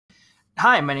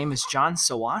Hi, my name is John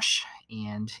Sowash,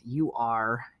 and you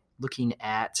are looking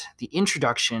at the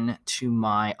introduction to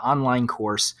my online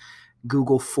course,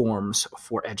 Google Forms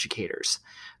for Educators.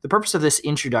 The purpose of this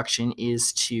introduction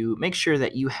is to make sure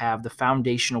that you have the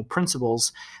foundational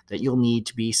principles that you'll need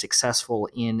to be successful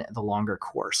in the longer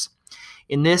course.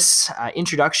 In this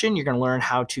introduction, you're going to learn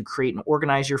how to create and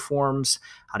organize your forms,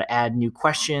 how to add new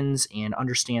questions and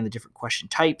understand the different question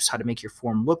types, how to make your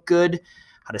form look good,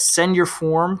 how to send your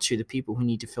form to the people who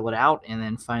need to fill it out, and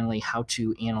then finally, how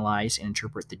to analyze and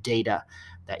interpret the data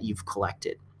that you've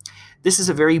collected. This is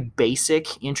a very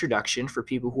basic introduction for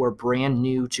people who are brand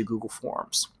new to Google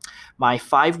Forms. My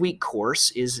 5-week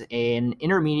course is an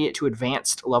intermediate to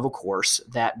advanced level course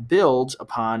that builds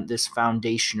upon this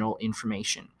foundational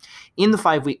information. In the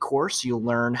 5-week course, you'll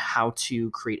learn how to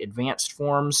create advanced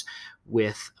forms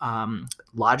with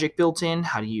logic built in,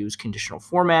 how to use conditional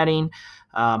formatting,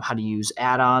 how to use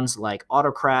add-ons like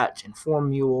Autocrat and Form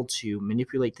Mule to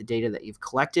manipulate the data that you've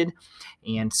collected,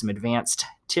 and some advanced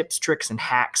tips, tricks, and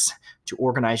hacks to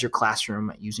organize your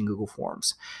classroom using Google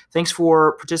Forms. Thanks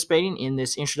for participating in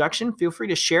this introduction. Feel free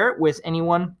to share it with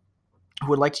anyone who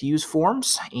would like to use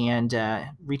Forms, and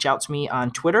reach out to me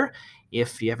on Twitter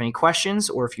if you have any questions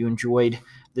or if you enjoyed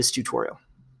this tutorial.